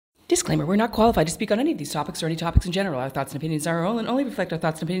Disclaimer, we're not qualified to speak on any of these topics or any topics in general. Our thoughts and opinions are our own and only reflect our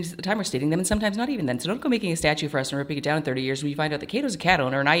thoughts and opinions at the time we're stating them, and sometimes not even then. So don't go making a statue for us and ripping it down in 30 years when you find out that Cato's a cat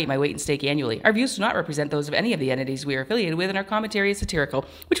owner and I eat my weight in steak annually. Our views do not represent those of any of the entities we are affiliated with, and our commentary is satirical,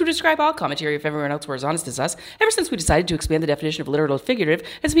 which would describe all commentary if everyone else were as honest as us. Ever since we decided to expand the definition of literal and figurative,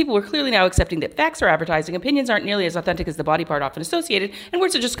 as people were clearly now accepting that facts are advertising, opinions aren't nearly as authentic as the body part often associated, and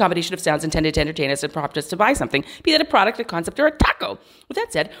words are just a combination of sounds intended to entertain us and prompt us to buy something, be that a product, a concept, or a taco. With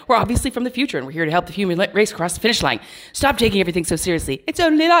that said, we're obviously from the future, and we're here to help the human race cross the finish line. Stop taking everything so seriously. It's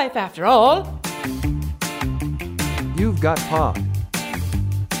only life after all. You've got pod.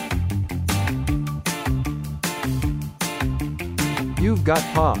 You've got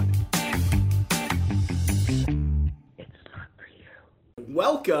pod.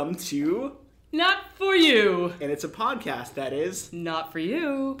 Welcome to Not for you. And it's a podcast that is Not for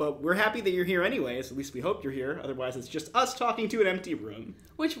you. But we're happy that you're here anyways. At least we hope you're here. Otherwise, it's just us talking to an empty room.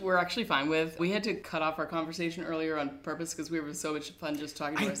 Which we're actually fine with. We had to cut off our conversation earlier on purpose because we were so much fun just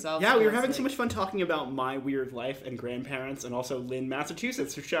talking to ourselves. Yeah, we were having so much fun talking about my weird life and grandparents and also Lynn,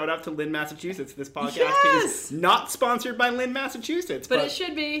 Massachusetts. So shout out to Lynn, Massachusetts. This podcast is not sponsored by Lynn, Massachusetts. But it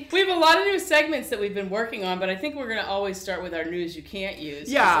should be. We have a lot of new segments that we've been working on, but I think we're going to always start with our news you can't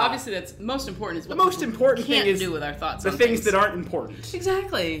use. Yeah. Obviously, that's most important. Is what the most important thing is do with our thoughts. The things that aren't important.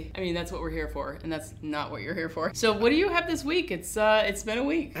 Exactly. I mean, that's what we're here for, and that's not what you're here for. So, what do you have this week? It's been a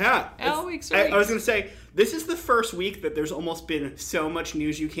week. Yeah. All weeks. I was going to say, this is the first week that there's almost been so much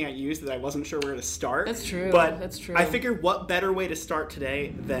news you can't use that I wasn't sure where to start. That's true. But that's true. I figured what better way to start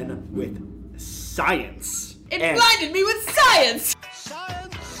today than with science. It blinded me with science!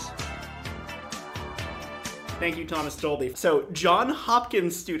 Thank you, Thomas Dolby. So, John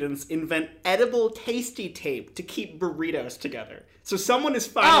Hopkins students invent edible tasty tape to keep burritos together. So someone is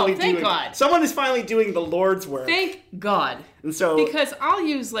finally someone is finally doing the Lord's work. Thank God. And so because I'll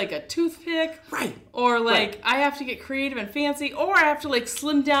use like a toothpick, right? Or like I have to get creative and fancy, or I have to like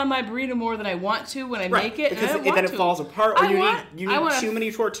slim down my burrito more than I want to when I make it, because and then it falls apart, or you need too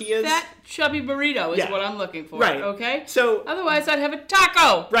many tortillas. That chubby burrito is what I'm looking for. Right. Okay. So otherwise, I'd have a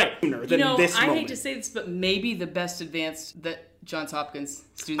taco. Right. I hate to say this, but maybe the best advanced that Johns Hopkins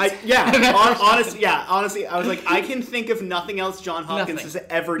students. Honestly, I was like, I can think of nothing else John Hopkins has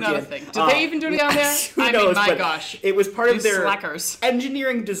ever did. Nothing. Did they even do it down there? Who knows, my gosh. It was part of their slackers.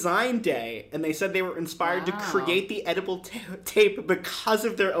 engineering design day, and they said they were inspired to create the edible tape because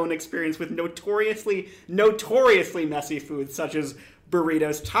of their own experience with notoriously messy foods such as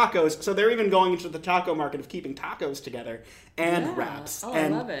burritos, tacos. So they're even going into the taco market of keeping tacos together and wraps. Oh,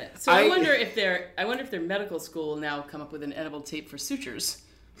 and I love it. So I wonder if their medical school now come up with an edible tape for sutures.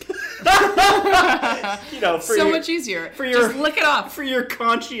 Much easier. Just lick it off. For your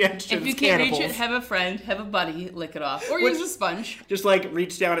conscientious If you can't cannibals. reach it, have a friend, have a buddy, lick it off. Or use a sponge. Just like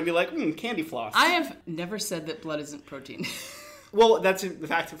reach down and be like, candy floss. I have never said that blood isn't protein. Well, that's the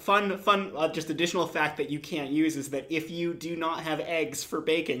fact. Just additional fact that you can't use is that if you do not have eggs for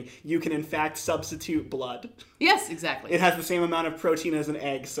baking, you can in fact substitute blood. Yes, exactly. It has the same amount of protein as an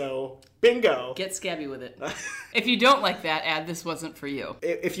egg, so bingo. Get scabby with it. If you don't like that, this wasn't for you.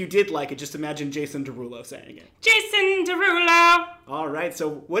 If you did like it, just imagine Jason Derulo saying it. Jason Derulo! All right,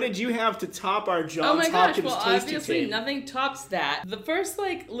 so what did you have to top our Johns Hopkins tasty obviously tape? Nothing tops that. The first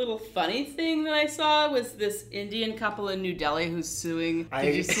little funny thing that I saw was this Indian couple in New Delhi who's suing.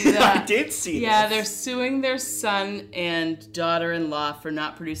 Did you see that? I did see that. Yeah, they're suing their son and daughter-in-law for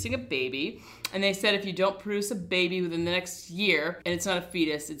not producing a baby. And they said if you don't produce a baby within the next year, and it's not a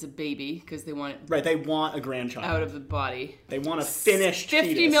fetus, it's a baby, because they want it they want a grandchild. Out of the body. They want a finished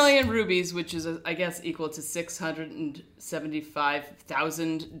 50 million rupees, which is, I guess, equal to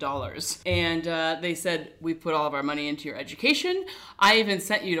 $675,000. And they said, we put all of our money into your education. I even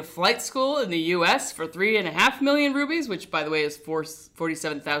sent you to flight school in the U.S. for 3.5 million rupees, which, by the way, is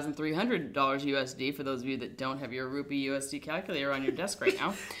 $47,300 USD, for those of you that don't have your rupee USD calculator on your desk right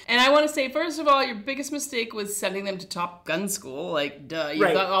now. And I want to say, first of all, your biggest mistake was sending them to Top Gun school. Like, duh. You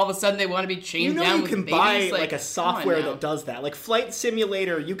thought all of a sudden they want to be chained down with babies. You can buy, a software that does that. Like Flight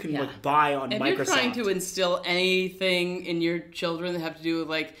Simulator, you can, buy on Microsoft. If you're trying to instill anything in your children that have to do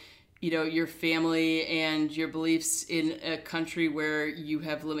with, your family and your beliefs in a country where you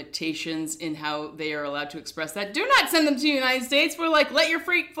have limitations in how they are allowed to express that, do not send them to the United States. We're let your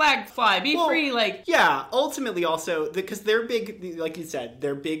freak flag fly. Be free, Yeah, ultimately also, because their big, like you said,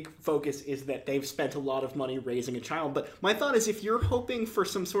 their big focus is that they've spent a lot of money raising a child. But my thought is, if you're hoping for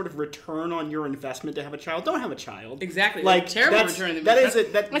some sort of return on your investment to have a child, don't have a child. Exactly. Terrible return on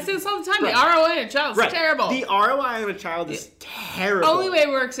investment. I say this all the time. Right. The ROI on a child is terrible. The ROI on a child is terrible. Only way it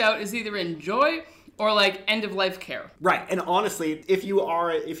works out is either enjoy Or like end of life care. Right, and honestly, if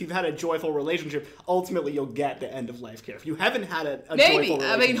you've had a joyful relationship, ultimately you'll get the end of life care. If you haven't had a joyful relationship,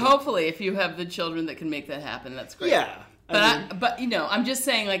 I mean, hopefully, if you have the children that can make that happen, that's great. Yeah. But I'm just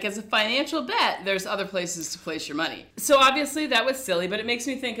saying, like, as a financial bet, there's other places to place your money. So obviously that was silly, but it makes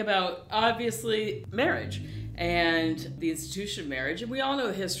me think about, obviously, marriage and the institution of marriage. And we all know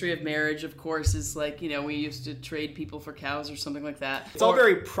the history of marriage, of course, is like, we used to trade people for cows or something like that. It's all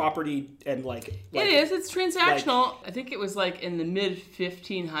very property and like it is. It's transactional. I think it was like in the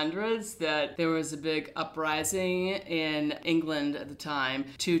mid-1500s that there was a big uprising in England at the time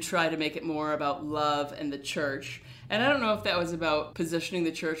to try to make it more about love and the church. And I don't know if that was about positioning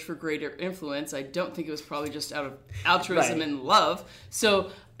the church for greater influence. I don't think it was probably just out of altruism and love.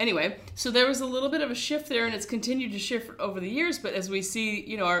 So anyway, so there was a little bit of a shift there, and it's continued to shift over the years. But as we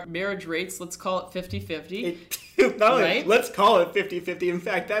see, our marriage rates, let's call it 50-50. Right? Let's call it 50-50. In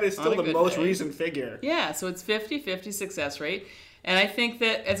fact, that is still the most recent figure. Yeah, so it's 50-50 success rate. And I think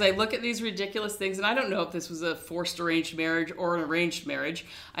that as I look at these ridiculous things, and I don't know if this was a forced arranged marriage or an arranged marriage,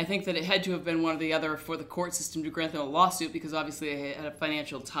 I think that it had to have been one or the other for the court system to grant them a lawsuit because obviously they had a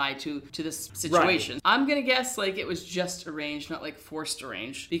financial tie to this situation. Right. I'm going to guess like it was just arranged, not like forced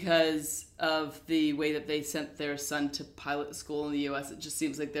arranged, because of the way that they sent their son to pilot school in the U.S. It just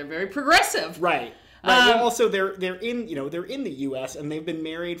seems like they're very progressive. Right. Right. Well, also they're in the U.S. and they've been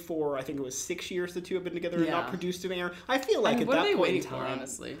married for I think it was 6 years. The two have been together and not produced an heir. I feel like at that point in time,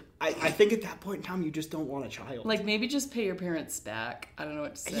 honestly, I think at that point in time you just don't want a child. Like maybe just pay your parents back. I don't know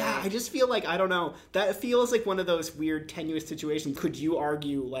what to say. Yeah, I just feel like I don't know. That feels like one of those weird tenuous situations. Could you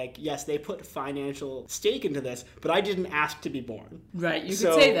argue like yes, they put financial stake into this, but I didn't ask to be born. Right. You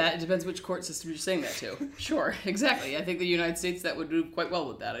could say that. It depends which court system you're saying that to. Sure. Exactly. I think the United States that would do quite well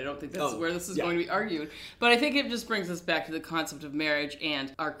with that. I don't think that's where this is going to be argued. But I think it just brings us back to the concept of marriage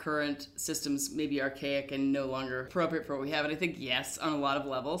and our current systems may be archaic and no longer appropriate for what we have. And I think, yes, on a lot of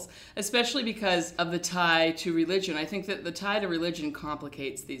levels, especially because of the tie to religion. I think that the tie to religion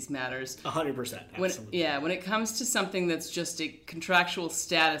complicates these matters. 100%. Absolutely. When it comes to something that's just a contractual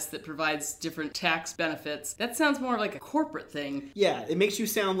status that provides different tax benefits, that sounds more like a corporate thing. Yeah, it makes you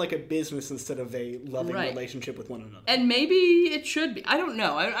sound like a business instead of a loving relationship with one another. And maybe it should be. I don't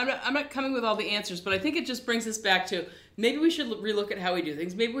know. I'm not coming with all the answers, but I think it just brings us back to maybe we should relook at how we do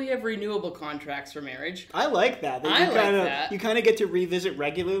things. Maybe we have renewable contracts for marriage. I like that. You kind of get to revisit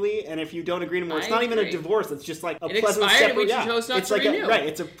regularly, and if you don't agree anymore, it's not even a divorce. It's just like a pleasant separation. It's like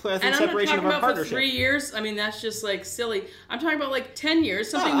it's a pleasant separation of our partnership. And I'm not talking about for 3 years. I mean, that's just like silly. I'm talking about like 10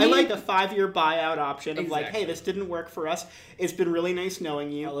 years. I like a 5-year buyout option of like, hey, this didn't work for us. It's been really nice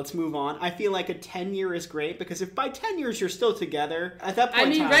knowing you. Let's move on. I feel like a 10-year is great because if by 10 years you're still together, at that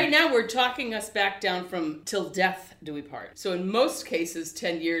point right now we're talking us back down from till death do we part. So in most cases,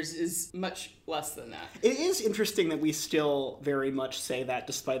 10 years is much less than that. It is interesting that we still very much say that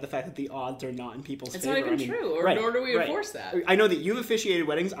despite the fact that the odds are not in people's favor. It's not even true, nor do we enforce that. I know that you've officiated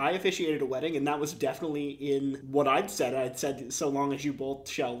weddings. I officiated a wedding, and that was definitely in what I'd said. I'd said, so long as you both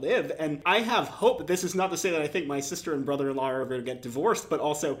shall live. And I have hope. This is not to say that I think my sister and brother-in-law are going to get divorced, but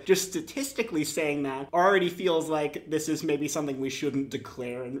also just statistically saying that already feels like this is maybe something we shouldn't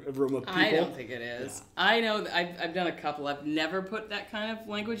declare in a room of people. I don't think it is. Yeah. I know I've done a couple. I've never put that kind of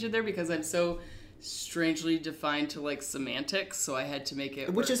language in there because I'm so strangely defined to like semantics, so I had to make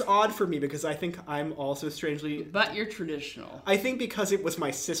it which is odd for me because I think I'm also strangely, but you're traditional. I think because it was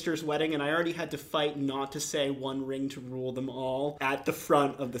my sister's wedding and I already had to fight not to say one ring to rule them all at the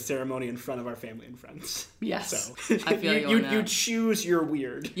front of the ceremony in front of our family and friends. Yes. So I feel you choose your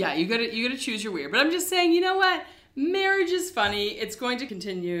weird. Yeah, you gotta choose your weird. But I'm just saying, you know what? Marriage is funny. It's going to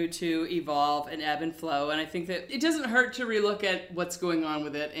continue to evolve and ebb and flow, and I think that it doesn't hurt to relook at what's going on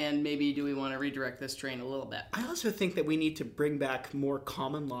with it, and maybe do we want to redirect this train a little bit. I also think that we need to bring back more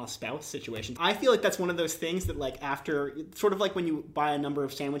common law spouse situations. I feel like that's one of those things that like after, sort of like when you buy a number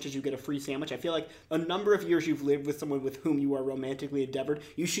of sandwiches, you get a free sandwich. I feel like a number of years you've lived with someone with whom you are romantically endeavored,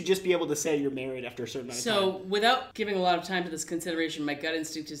 you should just be able to say you're married after a certain amount of time. So without giving a lot of time to this consideration, my gut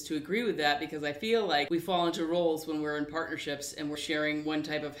instinct is to agree with that because I feel like we fall into roles when we're in partnerships and we're sharing one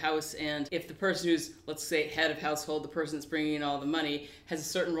type of house, and if the person who's, let's say, head of household, the person that's bringing in all the money, has a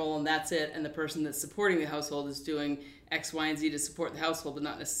certain role and that's it, and the person that's supporting the household is doing X, Y, and Z to support the household, but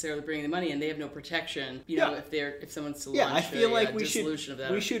not necessarily bringing the money, and they have no protection. You know, if someone's to launch I feel like dissolution of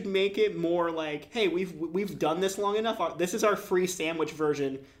that. We should make it more like, hey, we've done this long enough. This is our free sandwich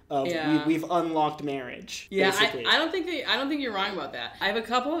version of we've unlocked marriage. Yeah, basically. I don't think you're wrong about that. I have a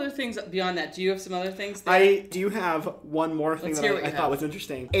couple other things beyond that. Do you have some other things? I do have one more thing Let's that I thought was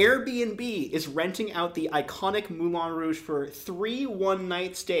interesting. Airbnb is renting out the iconic Moulin Rouge for 3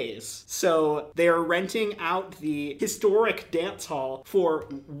 one-night stays. So they are renting out the historic dance hall for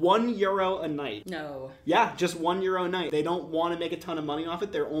 €1 a night. No. Yeah, just €1 a night. They don't want to make a ton of money off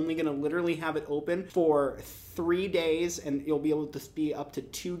it. They're only going to literally have it open for 3 days, and you'll be able to be up to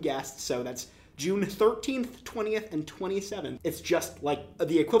 2 guests. So that's June 13th, 20th, and 27th. It's just like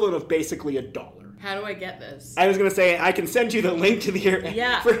the equivalent of basically $1. How do I get this? I was going to say, I can send you the link to the...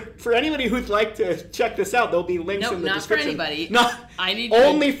 Yeah. For anybody who'd like to check this out, there'll be links in the description. Not for anybody. Not, I need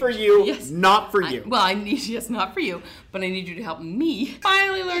only for you, yes. not for you. Yes, not for you, but I need you to help me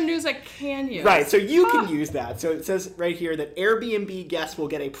finally learn news I can use. Right, so you can use that. So it says right here that Airbnb guests will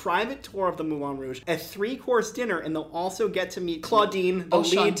get a private tour of the Moulin Rouge, a 3-course dinner, and they'll also get to meet Claudine, the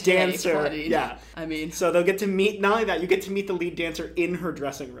lead dancer. Claudine. Yeah. I mean... So they'll get to meet, not only that, you get to meet the lead dancer in her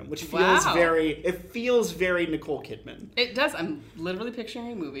dressing room, which feels very Nicole Kidman. It does. I'm literally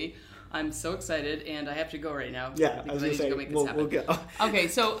picturing a movie. I'm so excited, and I have to go right now. Yeah, I was going to say, we'll go. Okay,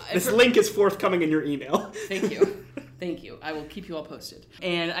 so... This link is forthcoming in your email. Thank you. Thank you. I will keep you all posted.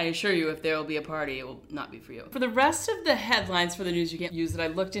 And I assure you, if there will be a party, it will not be for you. For the rest of the headlines for the news you can't use that I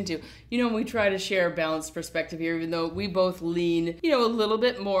looked into, we try to share a balanced perspective here, even though we both lean, a little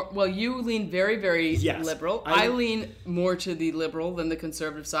bit more. Well, you lean very, very liberal. I lean more to the liberal than the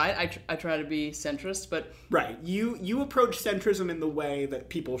conservative side. I try to be centrist, but... Right. You approach centrism in the way that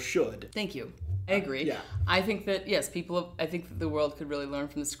people should. Thank you. I agree. Yeah. I think that, yes, I think that the world could really learn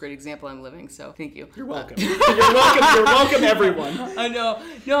from this great example I'm living, so thank you. You're welcome. You're welcome, everyone. I know.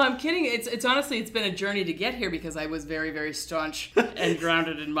 No, I'm kidding. It's honestly, it's been a journey to get here because I was very, very staunch and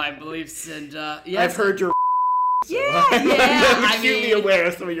grounded in my beliefs, and yes. I've heard your so I'm acutely aware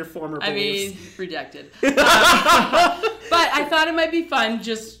of some of your former beliefs. Redacted. But I thought it might be fun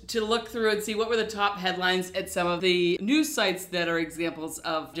just to look through and see what were the top headlines at some of the news sites that are examples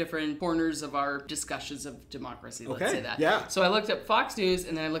of different corners of our discussions of democracy, let's say that. Yeah. So I looked at Fox News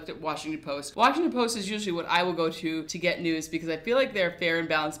and then I looked at Washington Post. Washington Post is usually what I will go to get news because I feel like they're fair and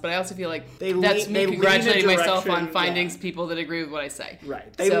balanced, but I also feel like that's me congratulating myself on finding people that agree with what I say.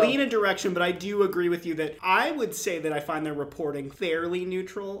 Right. They lean a direction, but I do agree with you that I would say that I find their reporting fairly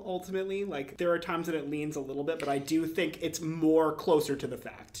neutral ultimately. Like, there are times that it leans a little bit, but I do think it's more closer to the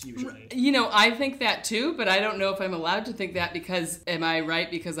facts usually. I think that too, but I don't know if I'm allowed to think that because am I right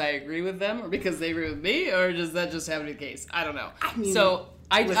because I agree with them or because they agree with me, or does that just have to be the case? I don't know.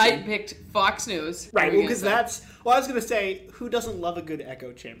 I picked Fox News. Right, well, because I was going to say, who doesn't love a good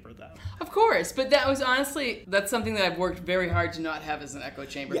echo chamber, though? Of course, but that was honestly, that's something that I've worked very hard to not have as an echo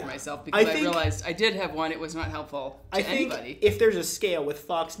chamber for myself, because I realized I did have one, it was not helpful to anybody. If there's a scale with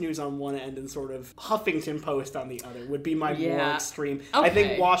Fox News on one end and sort of Huffington Post on the other, would be my more extreme. Okay. I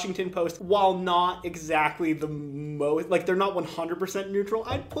think Washington Post, while not exactly the most, like they're not 100% neutral,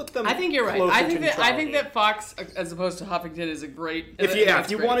 I'd put them I think you're right. I think that Fox, as opposed to Huffington, is a great... If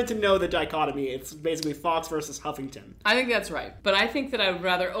you wanted to know the dichotomy, it's basically Fox versus Huffington. I think that's right. But I think that I would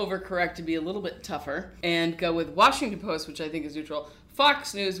rather overcorrect to be a little bit tougher and go with Washington Post, which I think is neutral,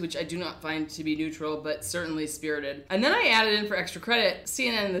 Fox News, which I do not find to be neutral, but certainly spirited. And then I added in for extra credit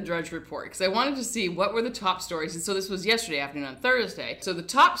CNN and the Drudge Report, because I wanted to see what were the top stories. And so this was yesterday afternoon on Thursday. So the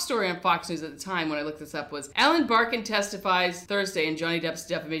top story on Fox News at the time when I looked this up was Alan Barkin testifies Thursday in Johnny Depp's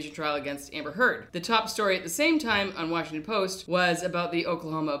defamation trial against Amber Heard. The top story at the same time on Washington Post was about the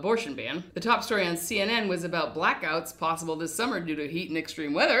Oklahoma abortion ban. The top story on CNN was about blackouts possible this summer due to heat and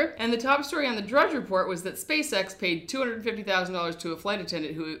extreme weather. And the top story on the Drudge Report was that SpaceX paid $250,000 to a flight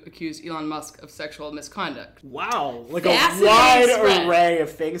attendant who accused Elon Musk of sexual misconduct. Wow, like a wide array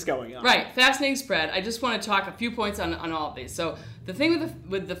of things going on. Right, fascinating spread. I just want to talk a few points on all of these. So the thing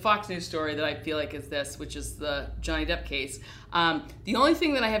with the Fox News story that I feel like is this, which is the Johnny Depp case. The only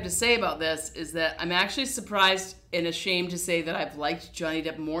thing that I have to say about this is that I'm actually surprised and ashamed to say that I've liked Johnny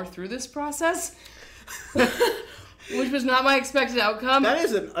Depp more through this process. Which was not my expected outcome. That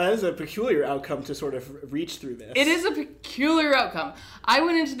is a peculiar outcome to sort of reach through this. It is a peculiar outcome. I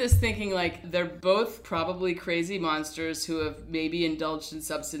went into this thinking like they're both probably crazy monsters who have maybe indulged in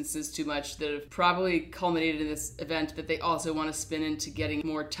substances too much that have probably culminated in this event that they also want to spin into getting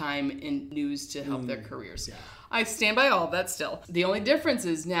more time in news to help their careers. Yeah. I stand by all of that still. The only difference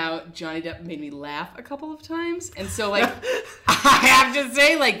is now Johnny Depp made me laugh a couple of times. And so, like, I have to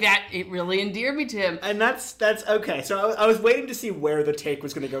say, like, that it really endeared me to him. And that's okay. So I was waiting to see where the take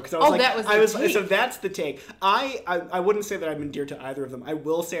was going to go. Because I was like, that was the take. So that's the take. I wouldn't say that I'm endeared to either of them. I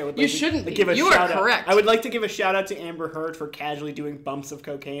will say I would like you shouldn't to give a you shout are out. correct. I would like to give a shout out to Amber Heard for casually doing bumps of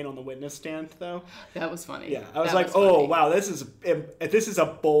cocaine on the witness stand, though. That was funny. Yeah, I was like, oh, wow, this is a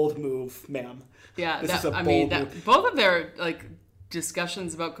bold move, ma'am. Yeah, this is a bold move. Both of their, like,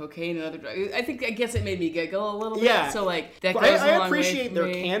 discussions about cocaine and other drugs, I guess it made me giggle a little bit. Yeah. So, like, that goes I a long appreciate way their for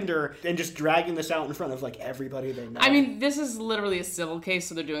me. candor and just dragging this out in front of, like, everybody they know. I mean, this is literally a civil case,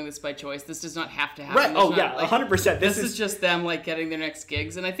 so they're doing this by choice. This does not have to happen. Right. There's Oh, yeah, 100%. This is just them, like, getting their next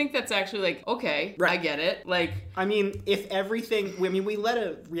gigs. And I think that's actually, like, okay, right. I get it. Like, I mean, if everything... I mean, we let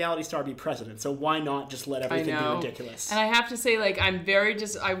a reality star be president, so why not just let everything be ridiculous? And I have to say, like, I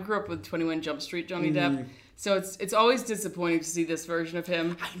grew up with 21 Jump Street Johnny Depp. So it's always disappointing to see this version of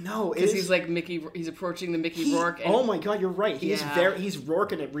him. I know. Because he's like Mickey, he's approaching the Mickey Rourke. And oh my God, you're right. He's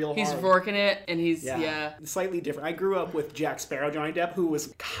Rourking it real hard. He's Rourking it, and he's, slightly different. I grew up with Jack Sparrow Johnny Depp, who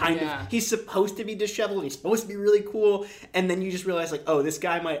was kind of, he's supposed to be disheveled, he's supposed to be really cool, and then you just realize, like, oh, this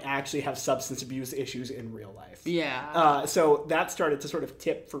guy might actually have substance abuse issues in real life. Yeah. So that started to sort of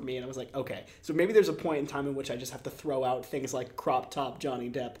tip for me, and I was like, okay, so maybe there's a point in time in which I just have to throw out things like crop top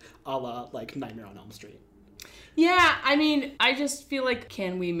Johnny Depp, a la, like, Nightmare on Elm Street. Yeah, I mean, I just feel like,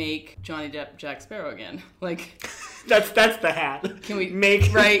 can we make Johnny Depp Jack Sparrow again? Like, that's the hat. Can we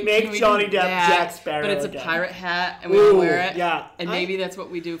make Johnny Depp Jack Sparrow? But it's a again. pirate hat, and we all wear it. Yeah, and maybe that's what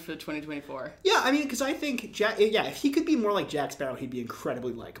we do for 2024. Yeah, I mean, because I think if he could be more like Jack Sparrow, he'd be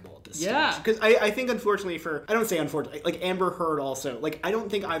incredibly likable at this stage. Because I think, unfortunately, I don't say unfortunately, like Amber Heard also, like I don't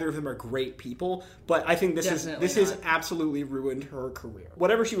think either of them are great people, but I think this has absolutely ruined her career.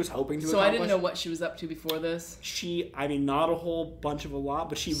 Whatever she was hoping to accomplish. So I didn't know what she was up to before this. Not a whole bunch of a lot,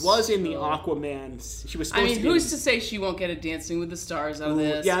 but she was in the Aquaman. She was supposed to be. Who's to say she won't get a Dancing with the Stars out of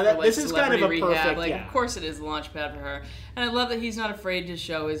this? Yeah, this is kind of a perfect. Like, of course it is a launch pad for her. And I love that he's not afraid to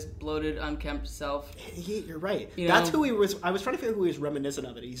show his bloated, unkempt self. You're right. That's who he was. I was trying to figure out who he was reminiscent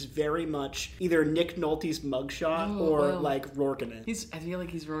of it. He's very much either Nick Nolte's mugshot or like Rourking it. I feel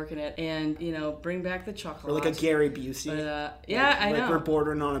like he's Rourking it, and bring back the chocolate. Or like a Gary Busey. But, I know. Like we're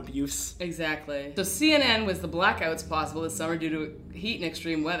bordering on abuse. Exactly. So CNN was the blackouts possible this summer due to heat and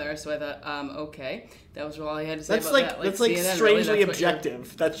extreme weather. So I thought, okay, that was all I had to say about that. That's like CNN, strangely really,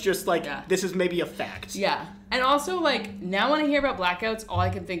 objective. That's just like this is maybe a fact. Yeah. And also, like, now when I hear about blackouts, all I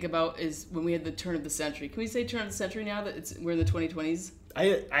can think about is when we had the turn of the century. Can we say turn of the century now that we're in the 2020s?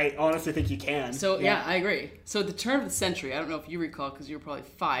 I honestly think you can. So, yeah, I agree. So, the turn of the century, I don't know if you recall because you were probably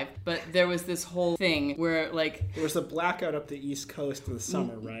 5, but there was this whole thing where, like... There was a blackout up the East Coast in the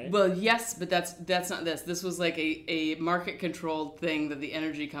summer, right? Well, yes, but that's not this. This was, like, a market-controlled thing that the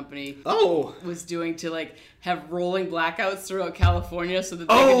energy company was doing to, like, have rolling blackouts throughout California so that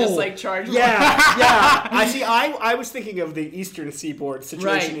they could just, like, charge more. Yeah. I was thinking of the Eastern Seaboard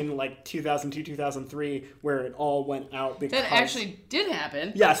situation in, like, 2002, 2003, where it all went out because... That actually did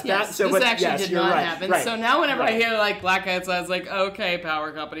happen. Yes, this actually did not happen. Right. So now whenever I hear, like, blackouts, I was like, okay,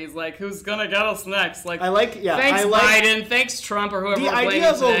 power companies, like, who's gonna get us next? Like, thanks, Biden, thanks, Trump, or whoever the we're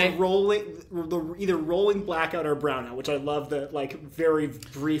idea of today. either rolling blackout or brownout, which I love the, like, very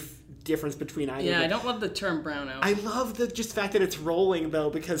brief difference between either. Yeah, I don't love the term brownout. I love the just fact that it's rolling,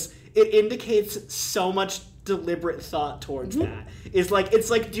 though, because it indicates so much deliberate thought towards that. It's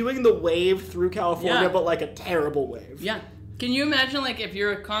like doing the wave through California, but like a terrible wave. Yeah. Can you imagine, like, if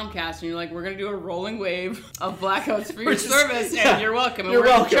you're a Comcast and you're like, we're going to do a rolling wave of blackouts for your service, and you're welcome. And we're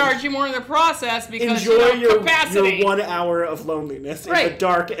going to charge you more in the process because enjoy your capacity. Your 1 hour of loneliness in the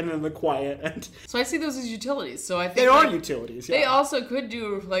dark and in the quiet. And so I see those as utilities. So I think they are utilities. Yeah. They also could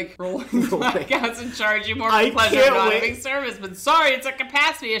do, like, rolling blackouts and charge you more for pleasure of not having service. But sorry, it's a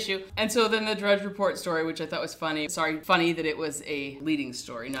capacity issue. And so then the Drudge Report story, which I thought was funny. Sorry, funny that it was a leading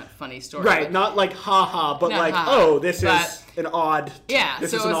story, not funny story. Right, not like ha-ha, but like, this is... an odd... Yeah,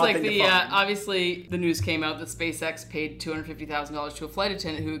 so it was like obviously the news came out that SpaceX paid $250,000 to a flight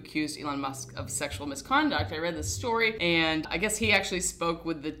attendant who accused Elon Musk of sexual misconduct. I read this story, and I guess he actually spoke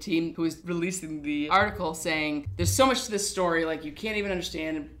with the team who was releasing the article saying, there's so much to this story, like, you can't even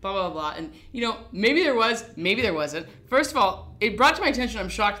understand, and blah, blah, blah. And, maybe there was, maybe there wasn't. First of all, it brought to my attention, I'm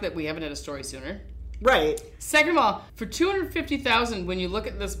shocked that we haven't had a story sooner. Right. Second of all, for $250,000, when you look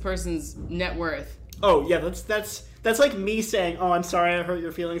at this person's net worth... Oh, yeah, that's That's like me saying, "Oh, I'm sorry, I hurt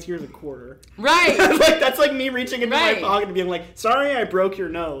your feelings. Here's a quarter." Right. That's like me reaching into my pocket and being like, "Sorry, I broke your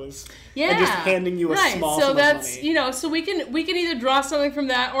nose." Yeah. And just handing you a small so sum that's, of money. So we can either draw something from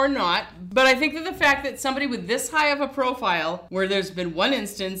that or not. But I think that the fact that somebody with this high of a profile, where there's been one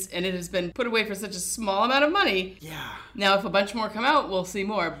instance and it has been put away for such a small amount of money. Yeah. Now, if a bunch more come out, we'll see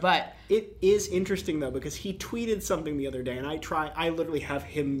more. But it is interesting though, because he tweeted something the other day, and I literally have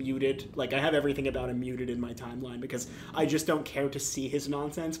him muted. Like, I have everything about him muted in my timeline because I just don't care to see his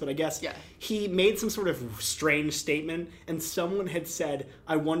nonsense. But I guess he made some sort of strange statement, and someone had said,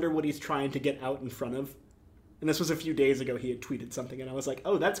 "I wonder what he's trying to get out in front of." And this was a few days ago. He had tweeted something, and I was like,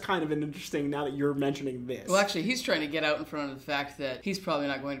 "Oh, that's kind of an interesting. Now that you're mentioning this." Well, actually, he's trying to get out in front of the fact that he's probably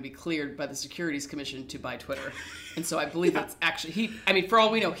not going to be cleared by the Securities Commission to buy Twitter, and so I believe that's actually he. I mean, for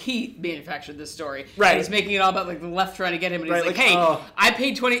all we know, he manufactured this story. Right. He's making it all about like the left trying to get him, and he's Right, like, "Hey, I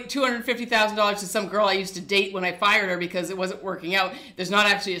paid $250,000 to some girl I used to date when I fired her because it wasn't working out. There's not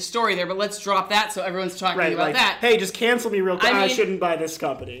actually a story there, but let's drop that so everyone's talking about that. Hey, just cancel me real quick. I mean, shouldn't buy this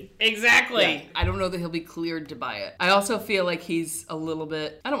company." Exactly. Yeah. I don't know that he'll be cleared to buy it. I also feel like he's a little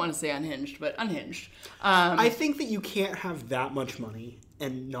bit, I don't want to say unhinged, but unhinged. I think that you can't have that much money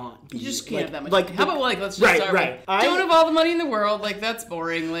and not be... You just can't have that much money. How about, let's just start with, don't have all the money in the world. Like, that's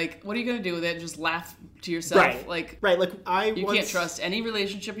boring. Like, what are you going to do with it? Just laugh to yourself? Right. You can't trust any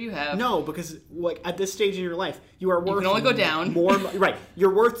relationship you have. No, because, at this stage in your life, you are worth... You can only go down. More right.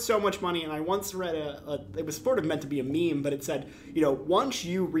 You're worth so much money, and I once read it was sort of meant to be a meme, but it said, once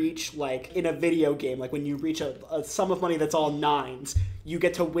you reach, in a video game, when you reach a sum of money that's all nines, you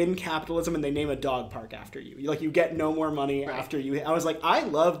get to win capitalism, and they name a dog park after you. You get no more money after you... I was like, I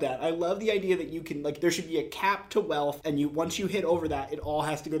love that. I love the idea that you can, there should be a cap to wealth, and once you hit over that, it all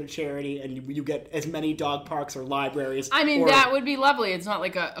has to go to charity, and you get as many dog parks or libraries. I mean, that would be lovely. It's not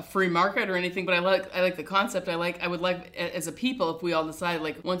like a free market or anything, but I like the concept. I would like, as a people, if we all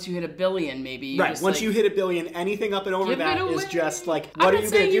decided, once you hit 1 billion, maybe. Once you hit 1 billion, anything up and over that is just, what are you going to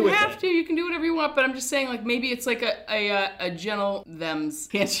do with it? You have to. You can do whatever you want, but I'm just saying, maybe it's like a gentle them's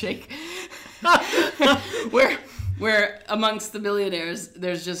handshake. Where amongst the billionaires,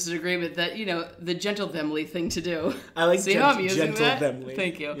 there's just an agreement that, the gentle themly thing to do. I like See how I'm using gentle that? themly.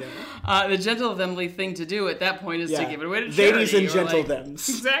 Thank you. Yeah. The gentle themly thing to do at that point is to give it away to charity. Ladies and gentle thems.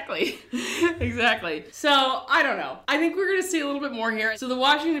 Exactly. Exactly. So, I don't know. I think we're going to see a little bit more here. So the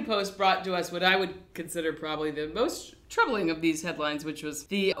Washington Post brought to us what I would consider probably the most troubling of these headlines, which was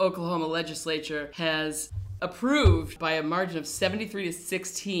the Oklahoma legislature has approved by a margin of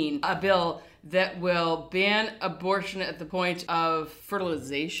 73-16 a bill that will ban abortion at the point of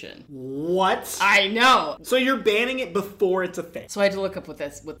fertilization. What? I know. So you're banning it before it's a thing. So I had to look up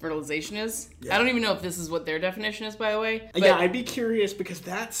what fertilization is. Yeah. I don't even know if this is what their definition is, by the way. Yeah, I'd be curious because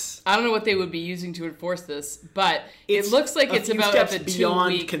I don't know what they would be using to enforce this, but it looks like it's about at the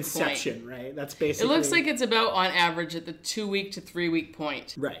 2-week conception, point. Right? That's basically... It looks like it's about on average at the 2-week to 3-week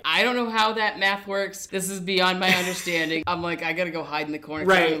point. Right. I don't know how that math works. This is beyond my understanding. I'm like, I gotta go hide in the corner.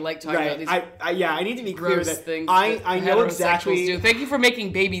 Right. I don't like talking about these. I need to be clear that things I know exactly. Do. Thank you for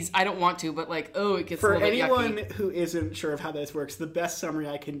making babies. I don't want to, but it gets for a little bit yucky. For anyone who isn't sure of how this works, the best summary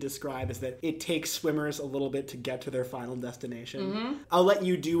I can describe is that it takes swimmers a little bit to get to their final destination. Mm-hmm. I'll let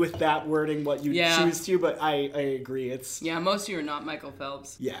you do with that wording what you choose to, but I agree. Most of you are not Michael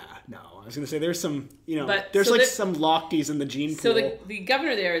Phelps. Yeah, no. I was going to say there's some, some lofties in the gene pool. So the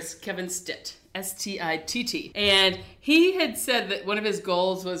governor there is Kevin Stitt. Stitt. And he had said that one of his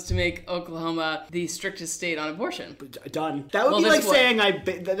goals was to make Oklahoma the strictest state on abortion. Done. That would be like saying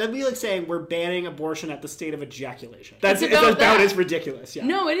that'd be like saying we're banning abortion at the state of ejaculation. It's about as ridiculous. Yeah.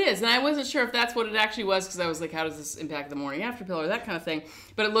 No, it is, and I wasn't sure if that's what it actually was because I was like, how does this impact the morning after pill or that kind of thing?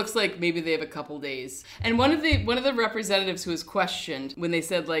 But it looks like maybe they have a couple days. And one of the representatives who was questioned when they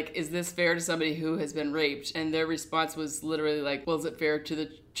said is this fair to somebody who has been raped? And their response was literally well, is it fair to the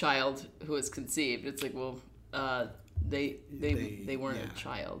child who is conceived? It's they weren't a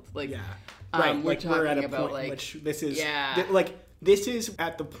child. Right. We're talking about point in which this is this is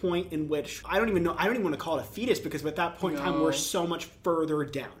at the point in which I don't even want to call it a fetus because at that point in time we're so much further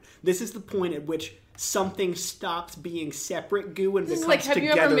down. This is the point at which something stops being separate goo and becomes together. Have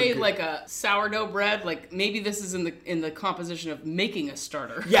you ever made goo. A sourdough bread? Maybe this is in the composition of making a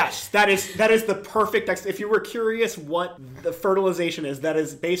starter. Yes, that is the perfect. If you were curious what the fertilization is, that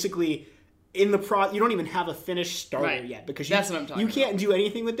is basically you don't even have a finished starter yet because That's what I'm talking you can't do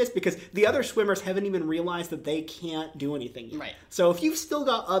anything with this because the other swimmers haven't even realized that they can't do anything yet. Right. So if you've still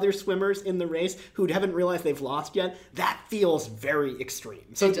got other swimmers in the race who haven't realized they've lost yet, that feels very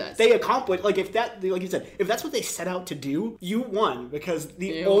extreme. So it does. they accomplish, like you said, if that's what they set out to do, you won because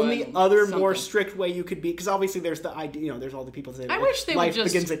the only other more strict way you could be, because obviously there's the idea, there's all the people saying wish they life would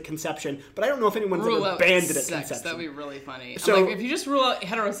just begins at conception, but I don't know if anyone's rule ever out banned it at sex. conception. That would be really funny. So- I'm like, if you just rule out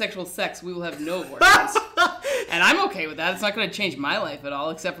heterosexual sex, we will have no abortions. And I'm okay with that. It's not going to change my life at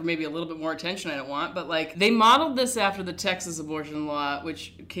all, except for maybe a little bit more attention I don't want. But, like, they modeled this after the Texas abortion law,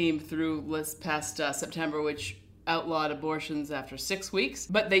 which came through this past September, which outlawed abortions after 6 weeks.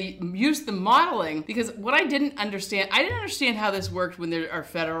 But they used the modeling because what I didn't understand how this worked when there are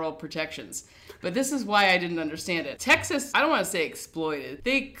federal protections. But this is why I didn't understand it. Texas, I don't want to say exploited.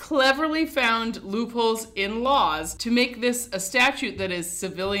 They cleverly found loopholes in laws to make this a statute that is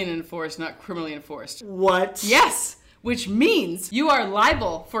civilian enforced, not criminally enforced. What? Yes! Which means you are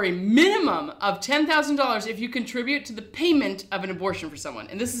liable for a minimum of $10,000 if you contribute to the payment of an abortion for someone.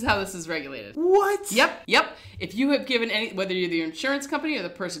 And this is how this is regulated. What? Yep. If you have given whether you're the insurance company or the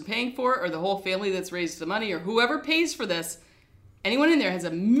person paying for it or the whole family that's raised the money or whoever pays for this, anyone in there has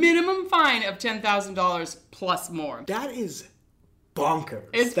a minimum fine of $10,000 plus more. That is bonkers.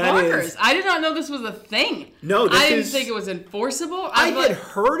 It's bonkers. I did not know this was a thing. No, I didn't think it was enforceable. I had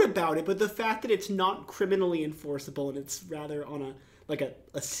heard about it, but the fact that it's not criminally enforceable and it's rather on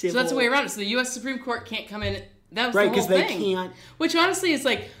a civil... So that's the way around it. So the U.S. Supreme Court can't come in. That was right, the whole because they thing. can't... Which honestly is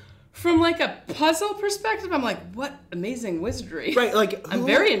like... From like a puzzle perspective, I'm like, what amazing wizardry. Right, like... I'm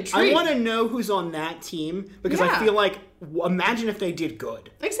very intrigued. I want to know who's on that team, because I feel like... Imagine if they did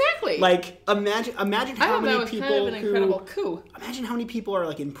good. Exactly. Like, imagine how many people kind of an incredible coup. Imagine how many people are,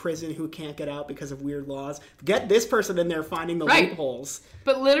 like, in prison who can't get out because of weird laws. Get this person in there finding the loopholes.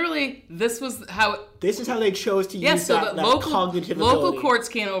 But literally, this is how they chose to use that cognitive ability. Local courts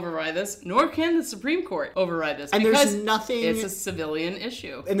can't override this, nor can the Supreme Court override this. And because there's nothing... It's a civilian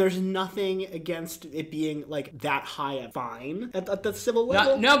issue. And there's nothing against it being, like, that high a fine at the civil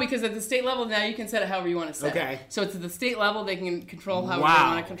level? No, because at the state level, now you can set it however you want to set it. So it's at the state level, they can control however they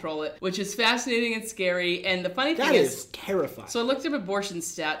want to control it, which is fascinating and scary. And the funny thing is terrifying. So I looked up abortion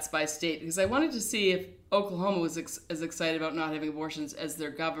stats by state because I wanted to see if Oklahoma was as excited about not having abortions as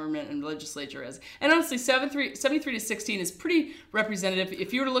their government and legislature is. And honestly, 73 to 16 is pretty representative.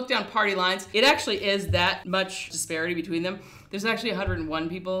 If you were to look down party lines, it actually is that much disparity between them. There's actually 101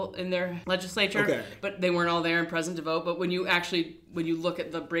 people in their legislature, but they weren't all there and present to vote. But when you look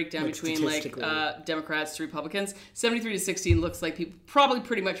at the breakdown between like Democrats to Republicans, 73 to 16 looks like people probably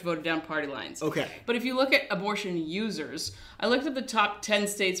pretty much voted down party lines. Okay. But if you look at abortion users, I looked at the top 10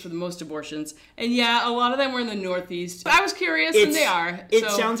 states for the most abortions, and yeah, a lot of them were in the Northeast. But I was curious, and they are. It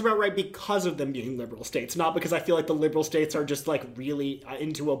sounds about right because of them being liberal states, not because I feel like the liberal states are just like really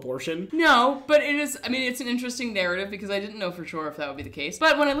into abortion. No, but it is. I mean, it's an interesting narrative because I didn't know for sure if that would be the case.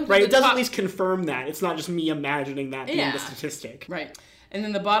 But when I looked at it does at least confirm that. It's not just me imagining that being the statistic. Right. And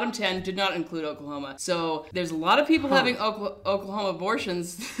then the bottom 10 did not include Oklahoma. So there's a lot of people having Oklahoma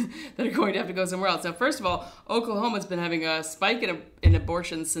abortions that are going to have to go somewhere else. Now, first of all, Oklahoma's been having a spike in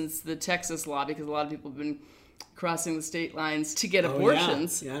abortions since the Texas law because a lot of people have been crossing the state lines to get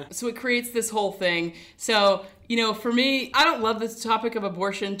abortions. Yeah. So it creates this whole thing. So, for me, I don't love this topic of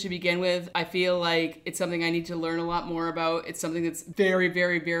abortion to begin with. I feel like it's something I need to learn a lot more about. It's something that's very,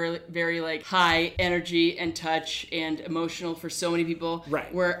 very, very, very like high energy and touch and emotional for so many people.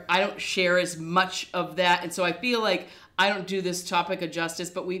 Right. Where I don't share as much of that. And so I feel like I don't do this topic a justice,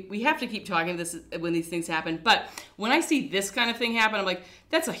 but we have to keep talking this when these things happen. But when I see this kind of thing happen, I'm like,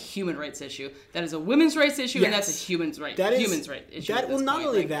 that's a human rights issue. That is a women's rights issue, and that's a human rights issue. Not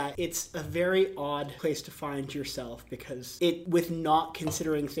only that, it's a very odd place to find yourself because with not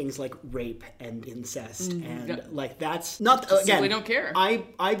considering things like rape and incest and like that's not again. We don't care.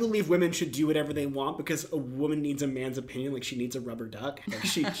 I believe women should do whatever they want because a woman needs a man's opinion like she needs a rubber duck. Like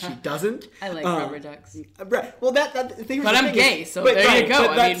she doesn't. I like rubber ducks. Right. Well, but I'm gay, so there you go.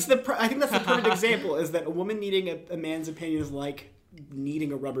 I think that's the perfect example is that a woman needing a man's opinion is like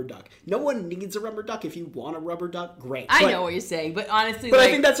needing a rubber duck. No one needs a rubber duck. If you want a rubber duck, great. I know what you're saying, but honestly,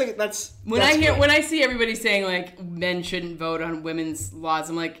 I think that's when I see everybody saying like men shouldn't vote on women's laws,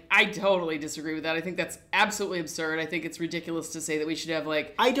 I'm like, I totally disagree with that. I think that's absolutely absurd. I think it's ridiculous to say that we should have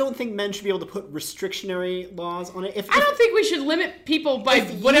like. I don't think men should be able to put restrictionary laws on it. I don't think we should limit people by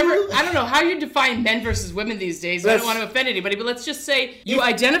whatever. I don't know how you define men versus women these days. I don't want to offend anybody, but let's just say you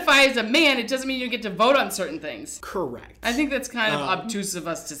identify as a man. It doesn't mean you get to vote on certain things. Correct. I think that's kind of obtuse of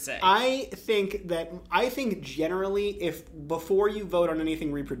us to say. I think generally, if before you vote on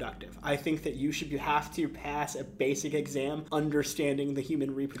anything reproductive, I think that you have to pass a basic exam understanding the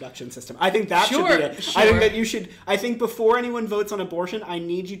human reproduction system. I think that should be it. Sure. I think that you should. I think before anyone votes on abortion, I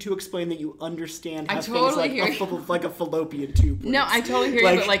need you to explain that you understand how things like a fallopian tube works. No, I totally hear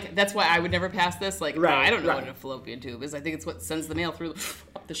you, but like that's why I would never pass this. Like, right, I don't know what a fallopian tube is. I think it's what sends the mail through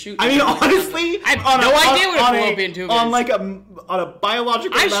up the chute. I mean, honestly, I have no idea what a fallopian tube is. On a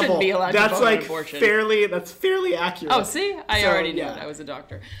biological level, shouldn't be allowed to vote on abortion. That's fairly accurate. Oh, see, I already knew it. I was a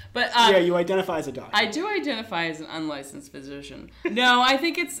doctor, but you identify as a doctor. I do identify as an unlicensed physician. No, I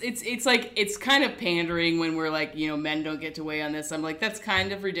think it's like it's kind of pandering when we're like, men don't get to weigh on this. I'm like, that's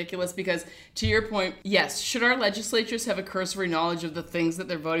kind of ridiculous because to your point, yes, should our legislatures have a cursory knowledge of the things that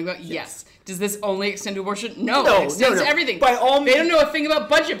they're voting about? Yes. Does this only extend to abortion? No, it extends to everything. By all they don't know a thing about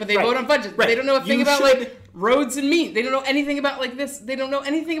budget, but they vote on budget. Right. They don't know a thing about like roads and meat. They don't know anything about like this. They don't know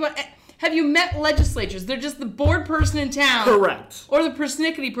anything about. Have you met legislatures? They're just the bored person in town. Correct. Or the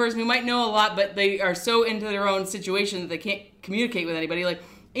persnickety person who might know a lot, but they are so into their own situation that they can't communicate with anybody. Like,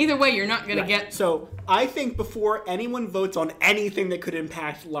 either way, you're not going to get... So, I think before anyone votes on anything that could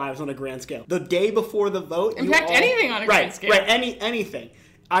impact lives on a grand scale, the day before the vote... anything on a grand scale. Right, anything.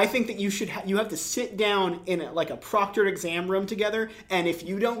 I think that you have to sit down in a proctored exam room together, and if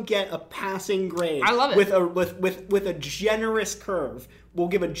you don't get a passing grade... I love it. With a generous curve... We'll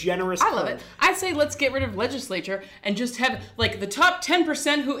give a generous curve. I love it. I say let's get rid of legislature and just have like the top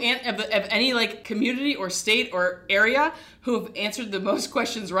 10% of any like community or state or area who have answered the most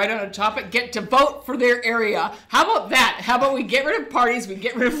questions right on a topic get to vote for their area. How about that? How about we get rid of parties, we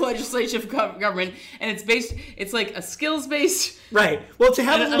get rid of legislative government, and it's like a skills based. Right. Well, to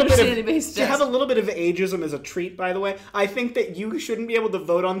have a little bit of ageism as a treat, by the way, I think that you shouldn't be able to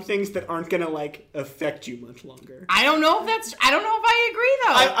vote on things that aren't going to like affect you much longer. I don't know if I agree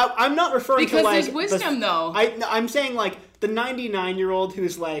though. I'm not referring to like there's wisdom though. I'm saying like the 99-year-old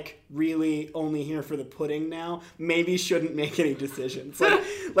who's like really only here for the pudding now maybe shouldn't make any decisions.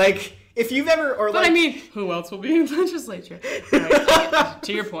 Like if you've ever But I mean, who else will be in legislature? Right.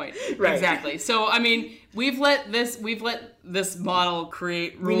 To your point. Right. Exactly. So I mean, we've let this model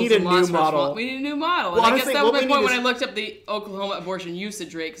create rules. We need a new model. We need a new model. Well, and I guess that was my point when is... I looked up the Oklahoma abortion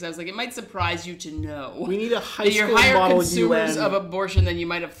usage rate because I was like, it might surprise you to know we need a high that school you're higher model consumers UN. of abortion than you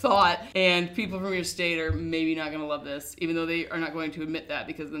might have thought, and people from your state are maybe not going to love this, even though they are not going to admit that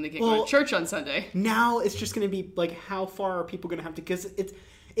because then they can't go to church on Sunday. Now it's just going to be like, how far are people going to have to? Because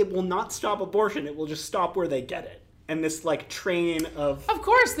it will not stop abortion. It will just stop where they get it. And this like train of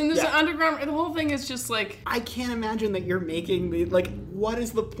course, then there's an underground. The whole thing is just like I can't imagine that you're making the like. What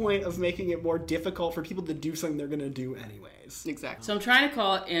is the point of making it more difficult for people to do something they're going to do anyways? Exactly. So I'm trying to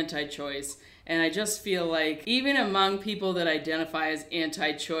call it anti-choice. And I just feel like even among people that identify as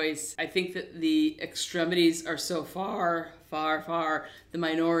anti-choice, I think that the extremities are so far the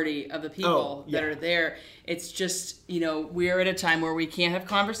minority of the people that are there. It's just, we're at a time where we can't have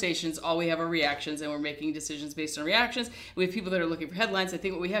conversations. All we have are reactions, and we're making decisions based on reactions. We have people that are looking for headlines. I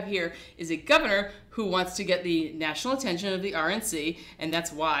think what we have here is a governor who wants to get the national attention of the RNC, and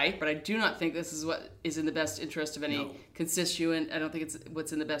that's why. But I do not think this is what is in the best interest of any constituent. I don't think it's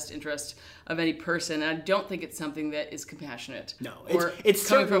what's in the best interest of any person. And I don't think it's something that is compassionate. No, it's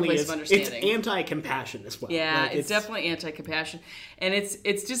coming from a place of understanding. It's anti-compassion as well. Yeah, it's definitely anti-compassion. And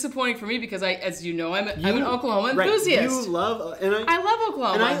it's disappointing for me because as you know, I'm an Oklahoma enthusiast. You love, I love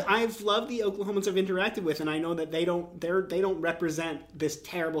Oklahoma. And I've loved the Oklahomans I've interacted with, and I know that they don't represent this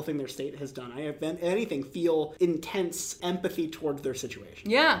terrible thing their state has done. I have been anything feel intense empathy towards their situation.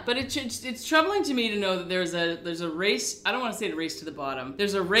 Yeah, but it's troubling to me to know that there's a race. I don't want to say a race to the bottom.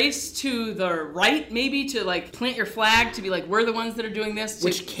 There's a race to the right, maybe to like plant your flag to be like we're the ones that are doing this.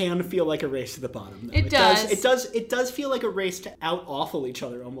 Which can feel like a race to the bottom. Though. It does. It does feel like a race to out awful each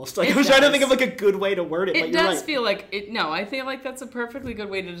other almost. Like I was trying to think of like a good way to word it. It does feel like it. No, I feel like that's a perfectly good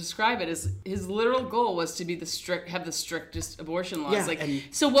way to describe it. His literal goal was to be have the strictest abortion laws. Yeah,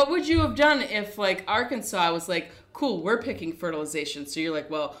 so what would you have done if like Arkansas was like, cool, we're picking fertilization. So you're like,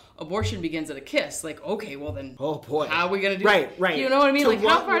 well, abortion begins at a kiss. Like, okay, well then, oh boy, how are we gonna do? Right. You know what I mean? Like,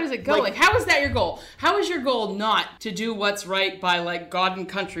 how far does it go? Like, how is that your goal? How is your goal not to do what's right by like God and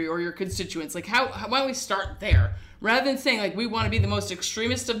country or your constituents? Like, why don't we start there? Rather than saying, like, we want to be the most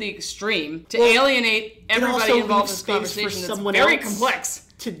extremist of the extreme to alienate everybody involved in this conversation that's very complex.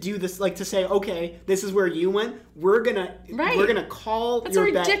 To do this, like to say, okay, this is where you went. We're gonna call that's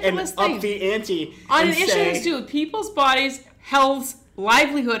your bet and thing. up the ante on an issue that's to do with people's bodies, health,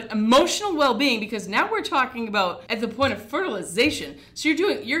 livelihood, emotional well-being, because now we're talking about at the point of fertilization. So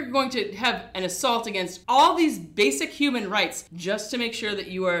you're going to have an assault against all these basic human rights just to make sure that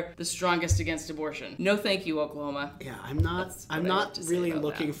you are the strongest against abortion. No thank you, Oklahoma. Yeah, I'm not really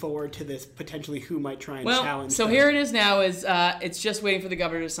looking forward to this potentially who might try and challenge. So here it is now is it's just waiting for the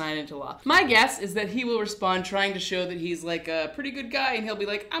governor to sign into law. My guess is that he will respond trying to show that he's like a pretty good guy, and he'll be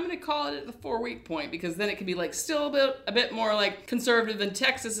like, I'm going to call it at the 4-week point, because then it can be like still a bit more like conservative than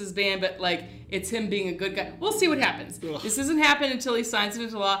Texas's ban, but like it's him being a good guy. We'll see what happens. Ugh. This doesn't happen until he signs it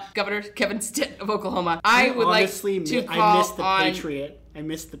into law. Governor Kevin Stitt of Oklahoma. I would honestly like to call I miss the Patriot. I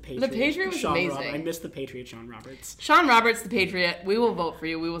missed the Patriot. The Patriot was amazing. I missed the Patriot, Sean Roberts. Sean Roberts, the Patriot. We will vote for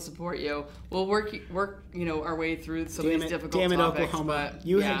you. We will support you. We'll work our way through some of these difficult topics. Damn it, Oklahoma!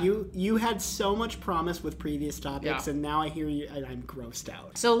 You had so much promise with previous topics, and now I hear you, and I'm grossed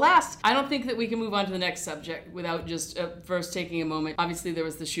out. So last, I don't think that we can move on to the next subject without just first taking a moment. Obviously, there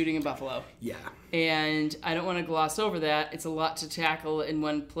was the shooting in Buffalo. Yeah. And I don't want to gloss over that. It's a lot to tackle in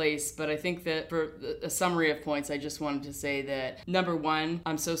one place, but I think that for a summary of points, I just wanted to say that, number one,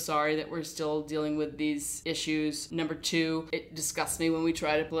 I'm so sorry that we're still dealing with these issues. Number two, it disgusts me when we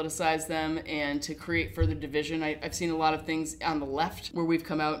try to politicize them and to create further division. I've seen a lot of things on the left where we've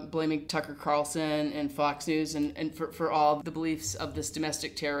come out blaming Tucker Carlson and Fox News and for all the beliefs of this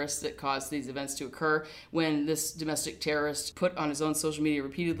domestic terrorist that caused these events to occur, when this domestic terrorist put on his own social media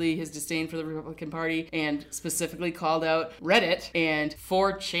repeatedly his disdain for the Republican Party and specifically called out Reddit and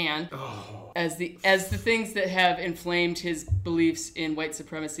 4chan as the things that have inflamed his beliefs in white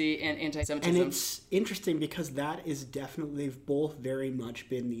supremacy and anti-Semitism. And it's interesting because that is definitely, they've both very much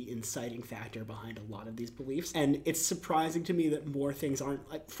been the inciting factor behind a lot of these beliefs. And it's surprising to me that more things aren't,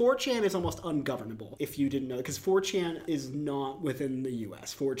 like 4chan is almost ungovernable, if you didn't know, because 4chan is not within the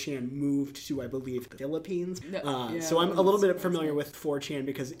US. 4chan moved to, I believe, the Philippines. So I'm a little bit familiar with 4chan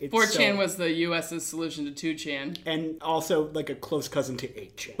because it's 4chan was the US's solution to 2chan. And also like a close cousin to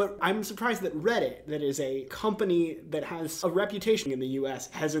 8chan. But I'm surprised that Reddit, that is a company that has a reputation in the US,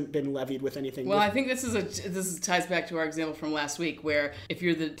 hasn't been levied with anything. Well, I think this ties back to our example from last week, where if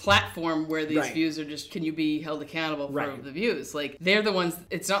you're the platform where these views are just, can you be held accountable for the views? Like, they're the ones,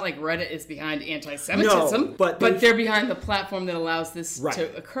 it's not like Reddit is behind anti-Semitism, but they're behind the platform that allows this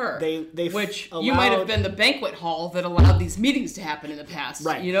to occur. Which you might have been the banquet hall that allowed these meetings to happen in the past.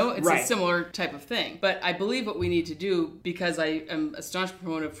 Right. You know, it's a similar type of thing. But I believe what we need to do, because I am a staunch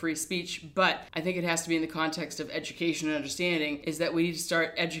proponent of free speech, but I think it has to be in the context of education and understanding, is that we need to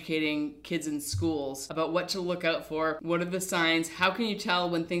start educating kids in schools about what to look out for, what are the signs, how can you tell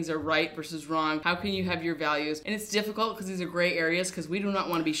when things are right versus wrong, how can you have your values. And it's difficult because these are gray areas, because we do not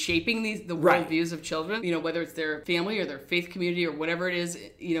want to be shaping the worldviews of children, you know, whether it's their family or their faith community or whatever it is,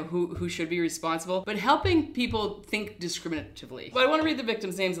 you know, who should be responsible, but helping people think discriminatively. But I want to read the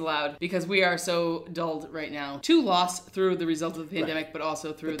victims' names aloud because we are so dulled right now. 2 lost through the result of the pandemic, but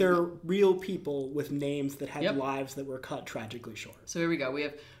also through... But they're real people with names that had lives that were cut tragically short. So here we go. We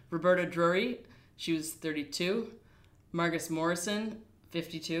have Roberta Drury, she was 32. Margus Morrison,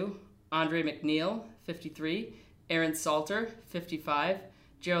 52. Andre McNeil, 53. Aaron Salter, 55.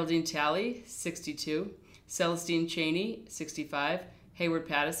 Geraldine Talley, 62. Celestine Cheney, 65. Hayward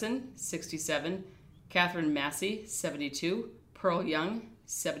Pattison, 67. Catherine Massey, 72. Pearl Young,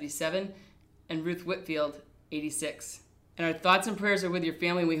 77. And Ruth Whitfield, 86. And our thoughts and prayers are with your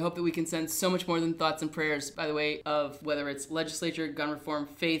family, and we hope that we can send so much more than thoughts and prayers, by the way, of whether it's legislature, gun reform,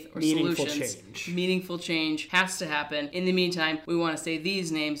 faith, or solutions. Meaningful change has to happen. In the meantime, we want to say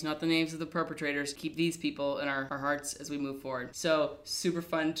these names, not the names of the perpetrators. Keep these people in our hearts as we move forward. So, super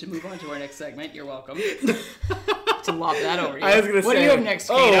fun to move on to our next segment. You're welcome. To lob that over you. I was gonna say, what do you have next,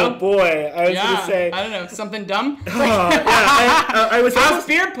 Kato? Oh boy, I was gonna say, I don't know, something dumb. I was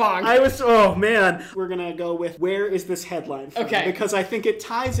beer pong. Oh man, we're gonna go with, where is this headline from? Okay, because I think it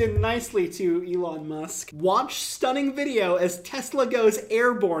ties in nicely to Elon Musk. Watch stunning video as Tesla goes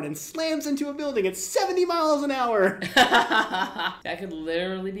airborne and slams into a building at 70 miles an hour. That could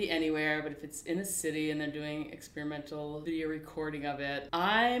literally be anywhere, but if it's in a city and they're doing experimental video recording of it,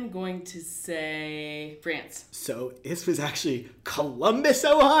 I'm going to say France. So this was actually Columbus,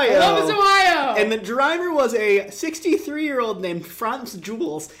 Ohio. Columbus, Ohio! And the driver was a 63-year-old named Franz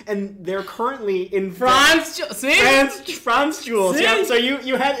Jules, and they're currently in Franz Jules. See? Yeah, so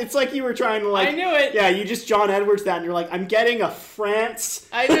you had, it's like you were trying to like... I knew it. Yeah, you just John Edwards that, and you're like, I'm getting a France.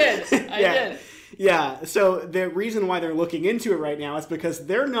 I did. I did. Yeah, so the reason why they're looking into it right now is because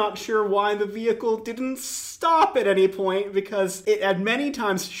they're not sure why the vehicle didn't stop at any point, because it at many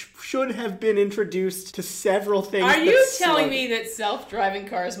times should have been introduced to several things. Are you telling me that self-driving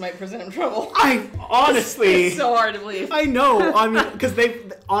cars might present trouble? I honestly... It's so hard to believe. I know, I mean, because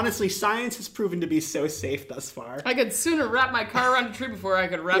honestly, science has proven to be so safe thus far. I could sooner wrap my car around a tree before I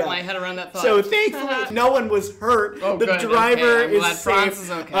could wrap my head around that thought. So thankfully, no one was hurt. Oh, the good. driver Okay. I'm glad is safe. France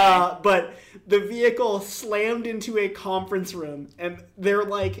is okay. But the vehicle slammed into a conference room, and they're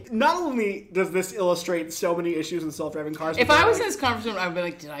like, not only does this illustrate so many issues in self-driving cars. If I was in this conference room, I'd be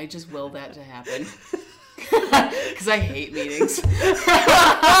like, did I just will that to happen? Because I hate meetings.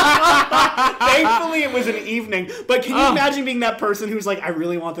 Thankfully, it was an evening. But can you imagine being that person who's like, I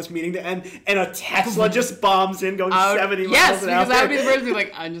really want this meeting to end, and a Tesla just bombs in going 70 miles an hour? Yes, because I would be the person who's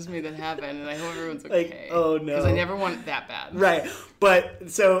like, I just made that happen, and I hope everyone's okay. Like, oh no. Because I never want it that bad. Right. But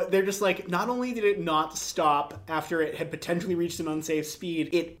so they're just like, not only did it not stop after it had potentially reached an unsafe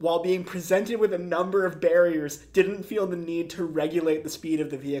speed, it, while being presented with a number of barriers, didn't feel the need to regulate the speed of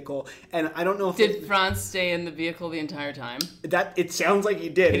the vehicle. And I don't know if Did Franz stay in the vehicle the entire time? that it sounds like he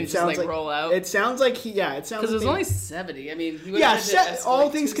did. Did he It just sounds like roll out? It sounds like he. Yeah, it sounds. Because it was like only 70. I mean, he would yeah, have had to all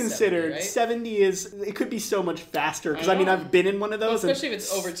escalate things to considered, 70, right? 70 is, it could be so much faster. Because I mean, know. I've been in one of those. Well, especially if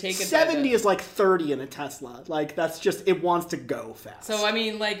it's overtaken by 70 the- is like 30 in a Tesla. Like, that's just, it wants to go fast. So, I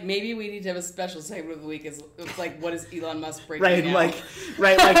mean, like, maybe we need to have a special segment of the week. It's like, what is Elon Musk breaking Right,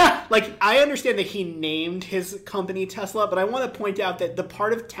 now? like I understand that he named his company Tesla, but I want to point out that the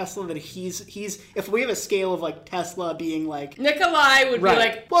part of Tesla that he's if we have a scale of like Tesla being like Nikolai would be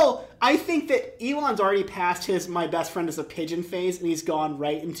like, well, I think that Elon's already passed his my best friend is a pigeon phase, and he's gone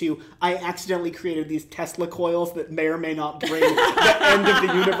right into I accidentally created these Tesla coils that may or may not bring the end of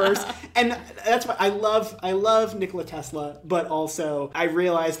the universe. And that's why I love Nikola Tesla, but also I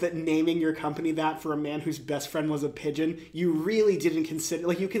realized that naming your company that for a man whose best friend was a pigeon, you really didn't consider,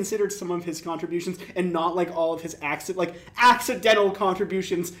 like, you considered some of his contributions and not like all of his accidental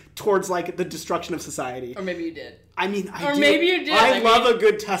contributions towards like the destruction of society. or maybe you did. I mean, maybe you did. I love a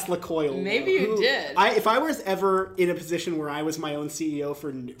good Tesla coil. Maybe you did. If I was ever in a position where I was my own CEO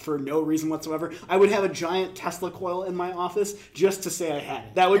for no reason whatsoever, I would have a giant Tesla coil in my office just to say I had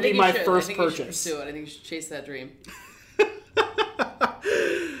it. That would be my first purchase. You should pursue it. I think you should chase that dream.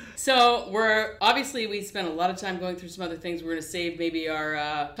 So we spent a lot of time going through some other things. We're going to save maybe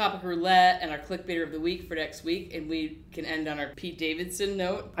our topic roulette and our clickbaiter of the week for next week, and we can end on our Pete Davidson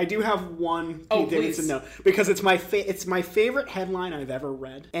note. I do have one Pete Davidson note because it's my favorite headline I've ever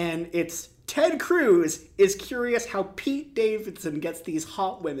read, and it's Ted Cruz is curious how Pete Davidson gets these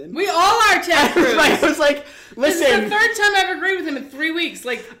hot women. We all are Ted Cruz. I was like, listen. This is the third time I've agreed with him in 3 weeks.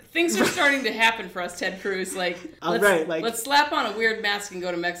 Like, things are starting to happen for us, Ted Cruz. Like, let's slap on a weird mask and go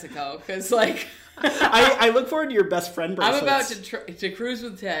to Mexico. Because, like... I look forward to your best friend bracelets. I'm about to cruise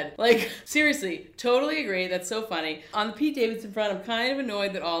with Ted. Like, seriously, totally agree. That's so funny. On the Pete Davidson front, I'm kind of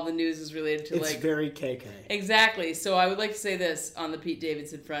annoyed that all the news is related to, it's very KK. Exactly. So I would like to say this on the Pete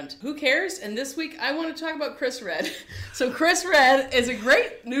Davidson front. Who cares? And this week, I want to talk about Chris Redd. So Chris Redd is a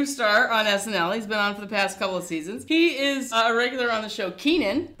great new star on SNL. He's been on for the past couple of seasons. He is a regular on the show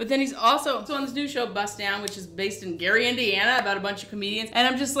Kenan, but then he's also on this new show Bust Down, which is based in Gary, Indiana, about a bunch of comedians. And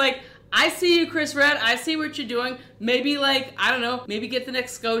I'm just like, I see you, Chris Redd. I see what you're doing. Maybe, like, I don't know, maybe get the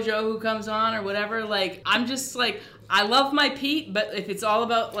next Scojo who comes on or whatever. Like, I'm just like, I love my Pete, but if it's all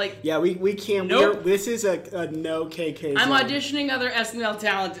about, like... Yeah, we can't... Nope. This is a no KK zone. I'm auditioning other SNL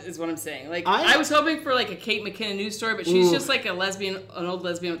talent, is what I'm saying. Like, I was hoping for, like, a Kate McKinnon news story, but she's just, like, an old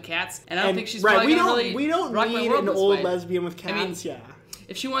lesbian with cats, and I don't think she's probably going to really we don't rock my need world an this old way. lesbian with cats, I mean, yeah.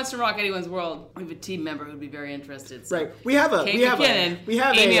 If she wants to rock anyone's world, we have a team member who'd be very interested. So. Right. We have McKinnon,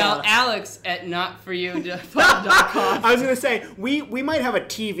 a email Alex at notforyou.com. I was going to say, we might have a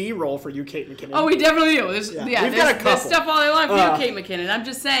TV role for you, Kate McKinnon. Oh, we definitely do. We've got a couple. There's stuff all I want for you, Kate McKinnon. I'm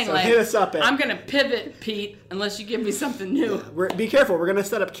just saying, so like, hit us up I'm going to pivot, Pete, unless you give me something new. Yeah, be careful. We're going to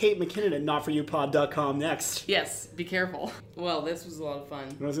set up Kate McKinnon at notforyoupod.com next. Yes, be careful. Well, this was a lot of fun.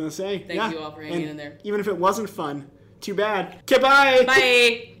 I was going to say. Thank you all for hanging in there. Even if it wasn't fun, too bad. Okay, bye.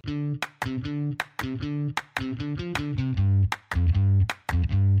 Bye.